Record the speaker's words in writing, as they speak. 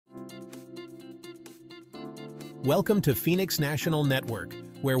Welcome to Phoenix National Network,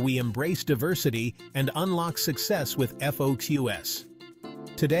 where we embrace diversity and unlock success with FOQS.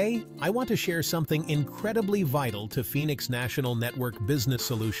 Today, I want to share something incredibly vital to Phoenix National Network Business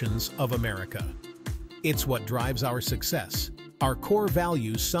Solutions of America. It's what drives our success, our core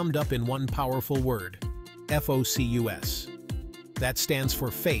values summed up in one powerful word, FOCUS. That stands for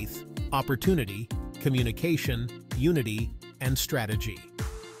faith, opportunity, communication, unity, and strategy.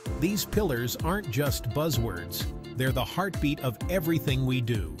 These pillars aren't just buzzwords, they're the heartbeat of everything we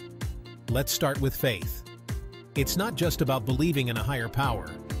do. Let's start with faith. It's not just about believing in a higher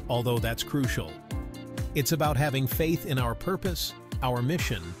power, although that's crucial. It's about having faith in our purpose, our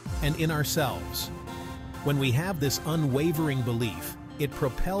mission, and in ourselves. When we have this unwavering belief, it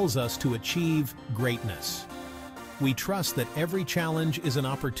propels us to achieve greatness. We trust that every challenge is an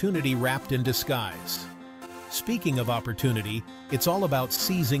opportunity wrapped in disguise. Speaking of opportunity, it's all about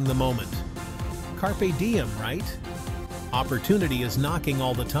seizing the moment. Carpe diem, right? Opportunity is knocking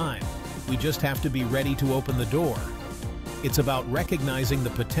all the time. We just have to be ready to open the door. It's about recognizing the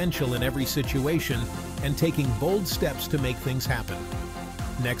potential in every situation and taking bold steps to make things happen.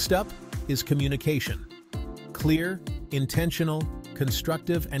 Next up is communication. Clear, intentional,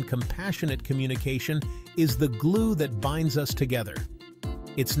 constructive, and compassionate communication is the glue that binds us together.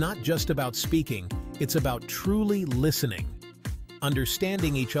 It's not just about speaking, it's about truly listening,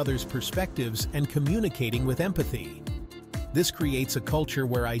 understanding each other's perspectives, and communicating with empathy. This creates a culture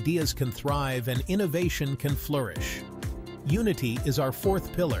where ideas can thrive and innovation can flourish. Unity is our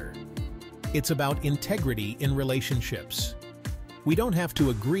fourth pillar. It's about integrity in relationships. We don't have to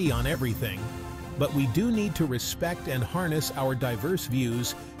agree on everything, but we do need to respect and harness our diverse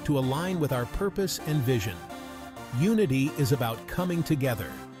views to align with our purpose and vision. Unity is about coming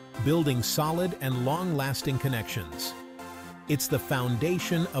together, building solid and long-lasting connections. It's the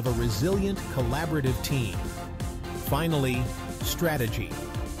foundation of a resilient, collaborative team. Finally, strategy.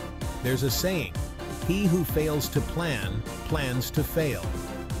 There's a saying, "He who fails to plan, plans to fail."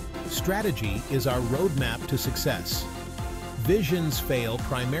 Strategy is our roadmap to success. Visions fail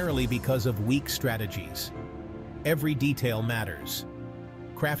primarily because of weak strategies. Every detail matters.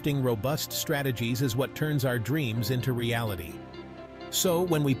 Crafting robust strategies is what turns our dreams into reality. So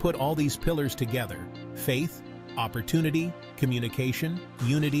when we put all these pillars together, faith, opportunity, communication,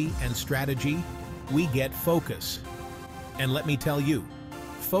 unity, and strategy, we get focus. And let me tell you,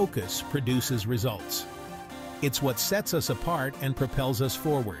 focus produces results. It's what sets us apart and propels us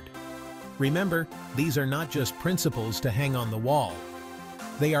forward. Remember, these are not just principles to hang on the wall.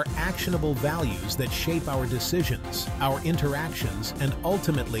 They are actionable values that shape our decisions, our interactions, and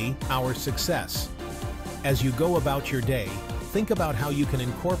ultimately, our success. As you go about your day, think about how you can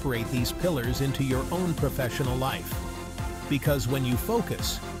incorporate these pillars into your own professional life. Because when you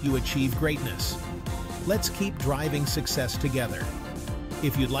focus, you achieve greatness. Let's keep driving success together.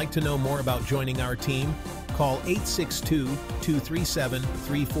 If you'd like to know more about joining our team, call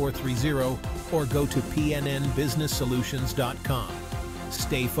 862-237-3430 or go to pnnbusinesssolutions.com.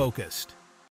 Stay focused.